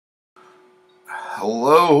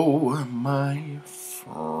Hello, my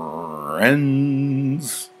friends.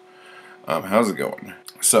 How's it going?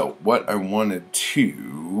 So, what I wanted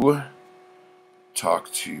to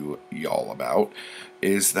talk to y'all about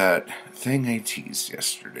is that thing I teased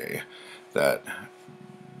yesterday, that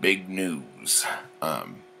big news.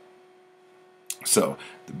 So,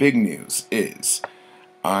 the big news is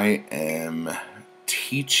I am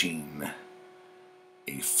teaching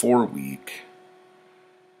a 4-week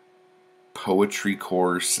poetry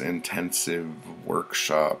course, intensive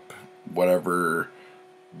workshop, whatever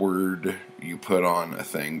word you put on a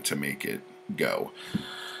thing to make it go.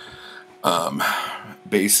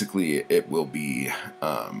 Basically, it will be,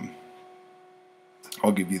 I'll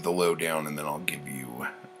give you the lowdown and then I'll give you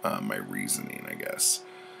my reasoning, I guess.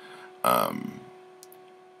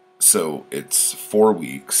 So it's 4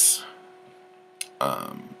 weeks,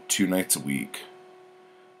 2 nights a week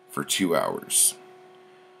for 2 hours.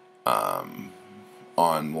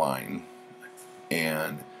 Online,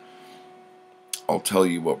 and I'll tell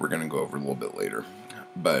you what we're going to go over a little bit later.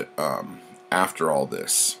 But after all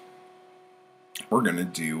this, we're going to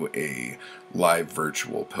do a live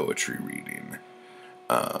virtual poetry reading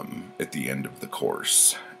at the end of the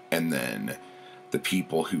course, and then the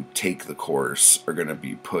people who take the course are going to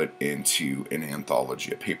be put into an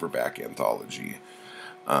anthology, a paperback anthology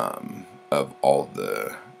of all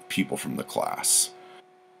the people from the class.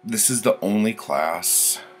 This is the only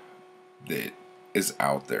class that is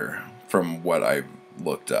out there, from what I've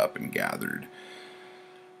looked up and gathered,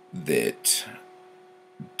 that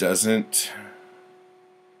doesn't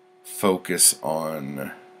focus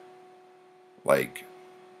on like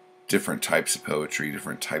different types of poetry,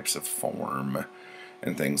 different types of form,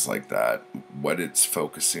 and things like that. What it's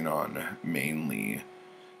focusing on mainly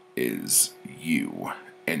is you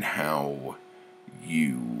and how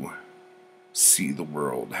you see the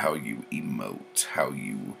world, how you emote, how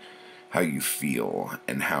you feel,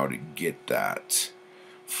 and how to get that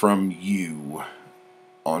from you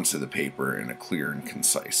onto the paper in a clear and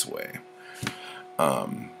concise way.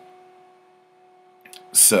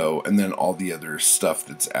 So, and then all the other stuff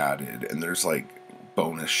that's added, and there's like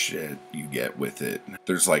bonus shit you get with it.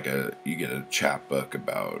 There's like you get a chapbook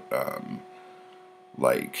about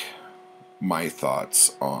like my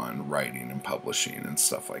thoughts on writing and publishing and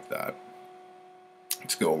stuff like that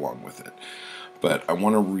to go along with it. But I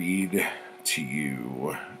want to read to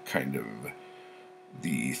you kind of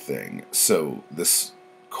the thing. So this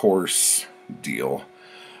course deal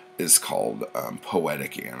is called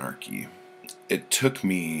Poetic Anarchy. It took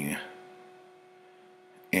me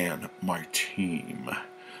and my team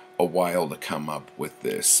a while to come up with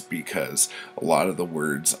this, because a lot of the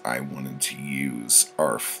words I wanted to use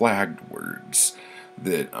are flagged words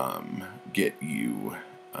that get you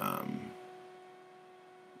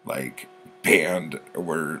like banned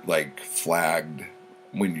or like flagged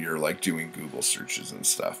when you're like doing Google searches and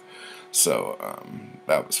stuff. So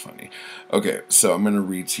that was funny. Okay, so I'm going to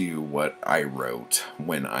read to you what I wrote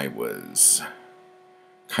when I was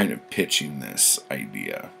kind of pitching this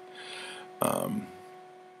idea. I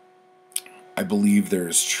believe there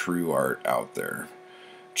is true art out there.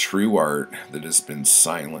 True art that has been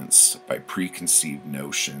silenced by preconceived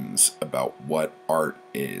notions about what art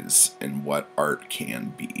is and what art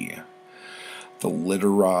can be. The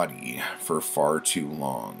literati, for far too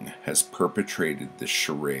long, has perpetrated the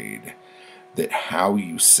charade that how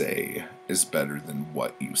you say is better than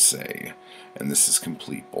what you say, and this is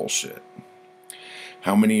complete bullshit.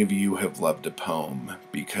 How many of you have loved a poem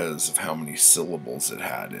because of how many syllables it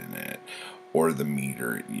had in it, or the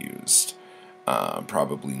meter it used?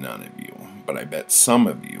 Probably none of you, but I bet some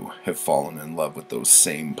of you have fallen in love with those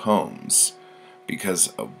same poems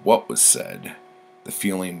because of what was said, the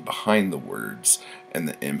feeling behind the words, and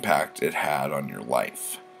the impact it had on your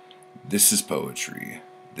life. This is poetry.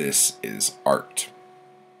 This is art.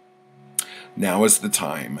 Now is the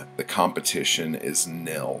time. The competition is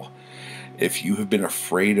nil. If you have been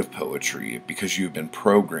afraid of poetry because you have been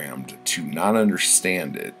programmed to not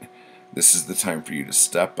understand it, this is the time for you to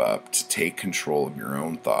step up, to take control of your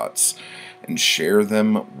own thoughts, and share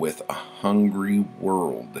them with a hungry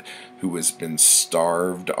world who has been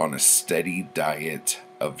starved on a steady diet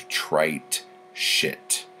of trite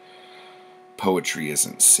shit. Poetry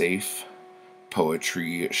isn't safe.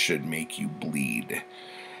 Poetry should make you bleed.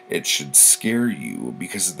 It should scare you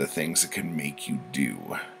because of the things it can make you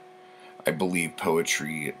do. I believe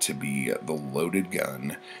poetry to be the loaded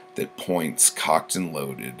gun that points cocked and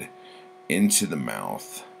loaded into the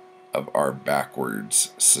mouth of our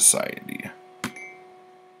backwards society.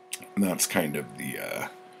 And that's kind of the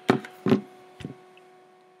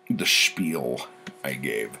spiel I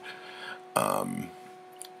gave.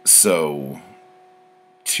 So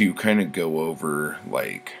to kind of go over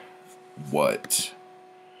like what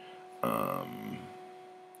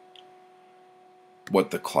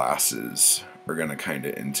what the classes are going to kind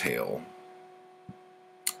of entail.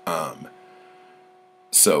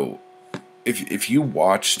 So if you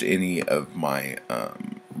watched any of my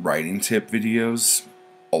writing tip videos,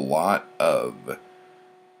 a lot of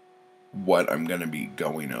what I'm going to be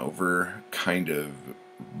going over kind of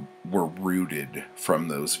were rooted from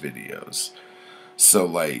those videos. So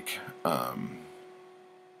like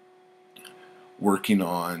working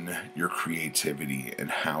on your creativity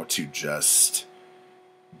and how to just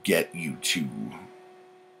get you to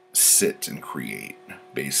sit and create,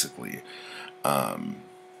 basically.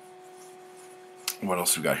 What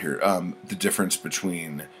else we got here? The difference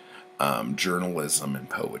between journalism and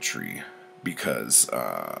poetry, because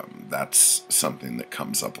that's something that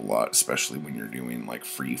comes up a lot, especially when you're doing like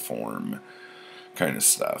free form kind of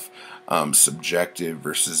stuff. Subjective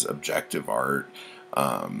versus objective art,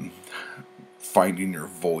 finding your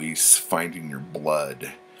voice, finding your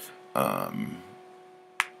blood.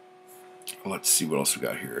 Let's see what else we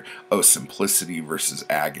got here. Oh, simplicity versus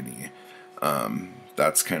agony.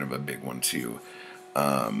 That's kind of a big one too.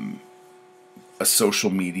 A social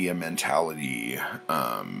media mentality,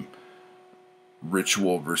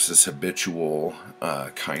 ritual versus habitual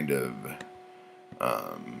kind of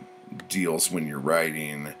deals when you're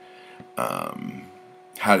writing,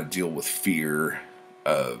 how to deal with fear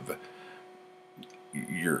of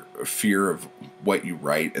your fear of what you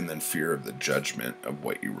write, and then fear of the judgment of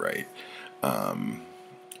what you write, and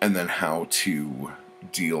then how to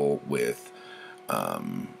deal with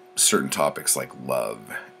certain topics like love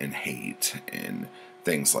and hate and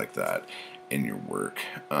things like that in your work.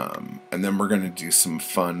 And then we're going to do some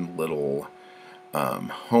fun little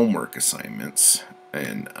homework assignments,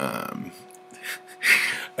 and I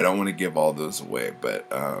don't want to give all those away, but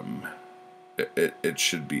it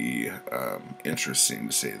should be interesting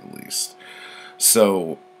to say the least.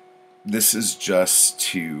 So this is just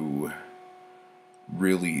to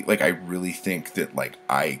really, like, I really think that like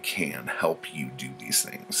I can help you do these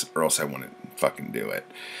things, or else I wouldn't fucking do it.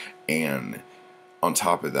 And on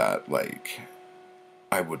top of that, like,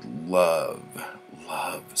 I would love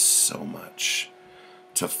so much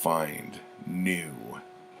to find new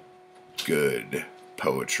good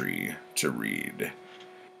poetry to read.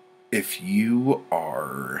 If you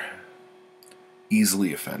are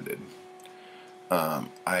easily offended,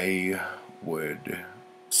 I would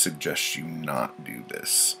suggest you not do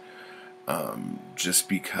this. Just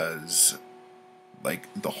because, like,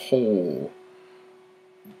 the whole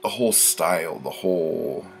style, the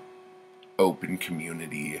whole open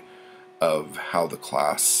community of how the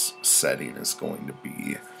class setting is going to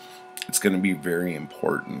be, it's going to be very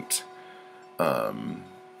important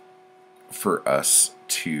for us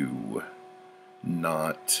to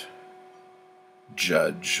not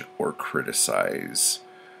judge or criticize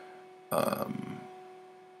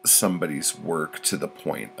somebody's work to the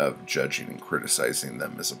point of judging and criticizing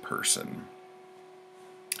them as a person.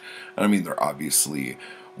 I mean, there obviously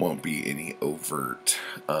won't be any overt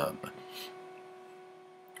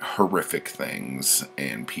horrific things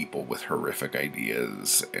and people with horrific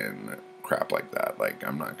ideas and crap like that. Like,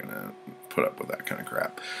 I'm not gonna put up with that kind of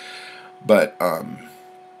crap. But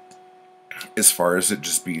as far as it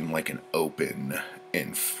just being like an open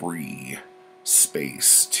and free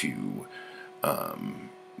space to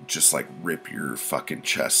just like rip your fucking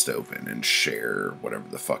chest open and share whatever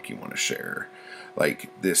the fuck you want to share, like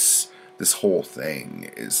this whole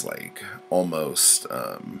thing is like almost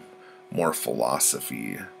more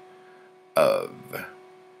philosophy of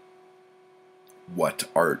what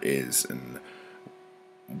art is and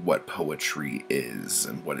what poetry is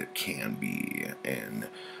and what it can be, and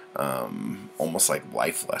almost like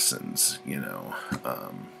life lessons, you know,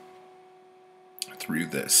 through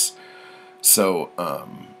this. So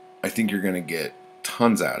I think you're going to get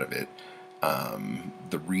tons out of it.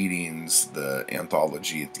 The readings, the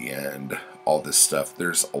anthology at the end, all this stuff,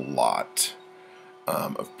 there's a lot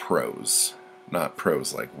of prose. Not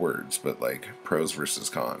prose like words, but like pros versus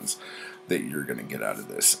cons that you're going to get out of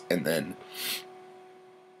this. And then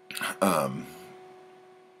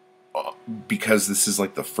because this is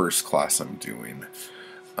like the first class I'm doing,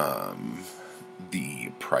 the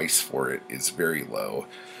price for it is very low.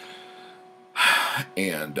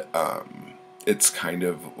 And it's kind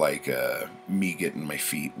of like me getting my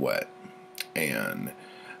feet wet, and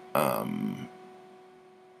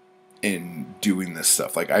in doing this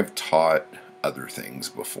stuff. Like, I've taught other things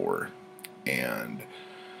before,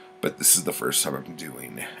 but this is the first time I'm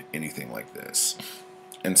doing anything like this.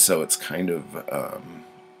 And so it's kind of a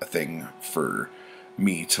thing for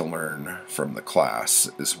me to learn from the class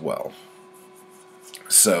as well.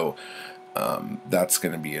 So that's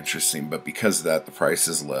going to be interesting. But because of that, the price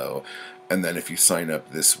is low. And then if you sign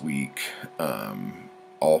up this week,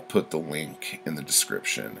 I'll put the link in the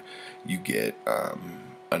description. You get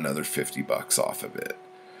another $50 off of it.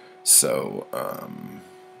 So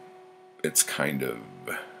it's kind of,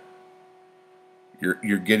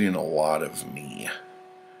 you're getting a lot of me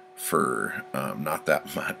for not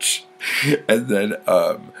that much. And then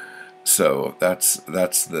so that's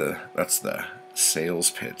the sales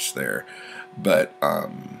pitch there. But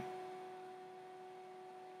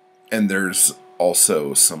and there's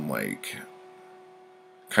also some like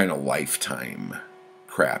kind of lifetime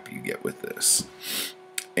crap you get with this.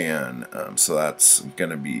 And so that's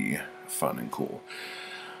gonna be fun and cool.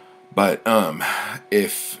 But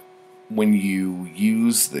if when you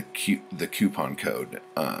use the coupon code,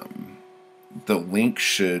 the link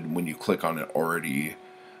should, when you click on it, already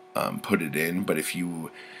put it in. But if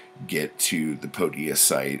you get to the Podia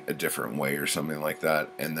site a different way or something like that,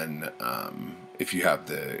 and then if you have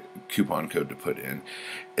the coupon code to put in,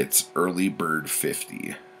 it's early bird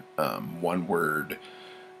 50, one word,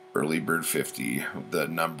 early bird 50. The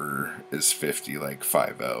number is 50, like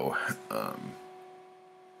 50.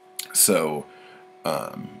 So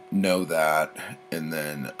know that. And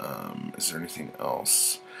then is there anything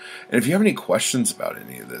else? And if you have any questions about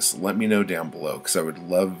any of this, let me know down below, because I would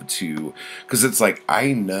love to, because it's like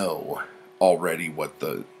I know already what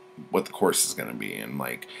the course is going to be, and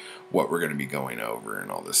like what we're going to be going over and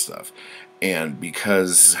all this stuff. And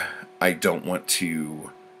because I don't want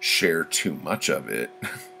to share too much of it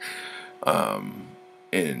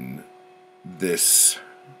in this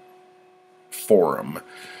forum,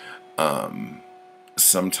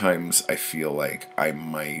 sometimes I feel like I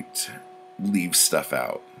might leave stuff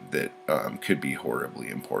out that could be horribly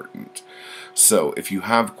important. So if you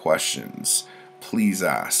have questions, please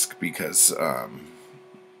ask, because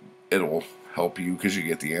it'll help you because you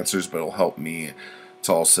get the answers, but it'll help me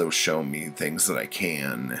to also show me things that I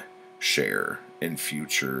can share in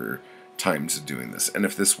future times of doing this. And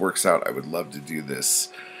if this works out, I would love to do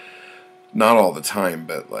this, not all the time,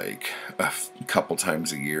 but like a couple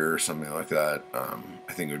times a year or something like that.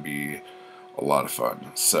 I think it would be a lot of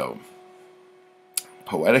fun. So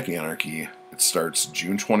Poetic Anarchy, it starts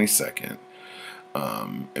June 22nd.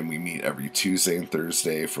 And we meet every Tuesday and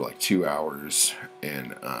Thursday for like 2 hours,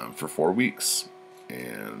 and for 4 weeks.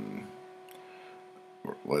 And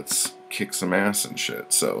let's kick some ass and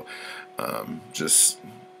shit. So just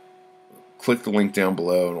click the link down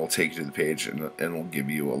below and it'll take you to the page, and it'll give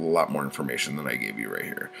you a lot more information than I gave you right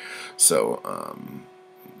here. So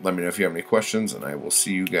let me know if you have any questions, and I will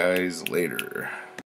see you guys later.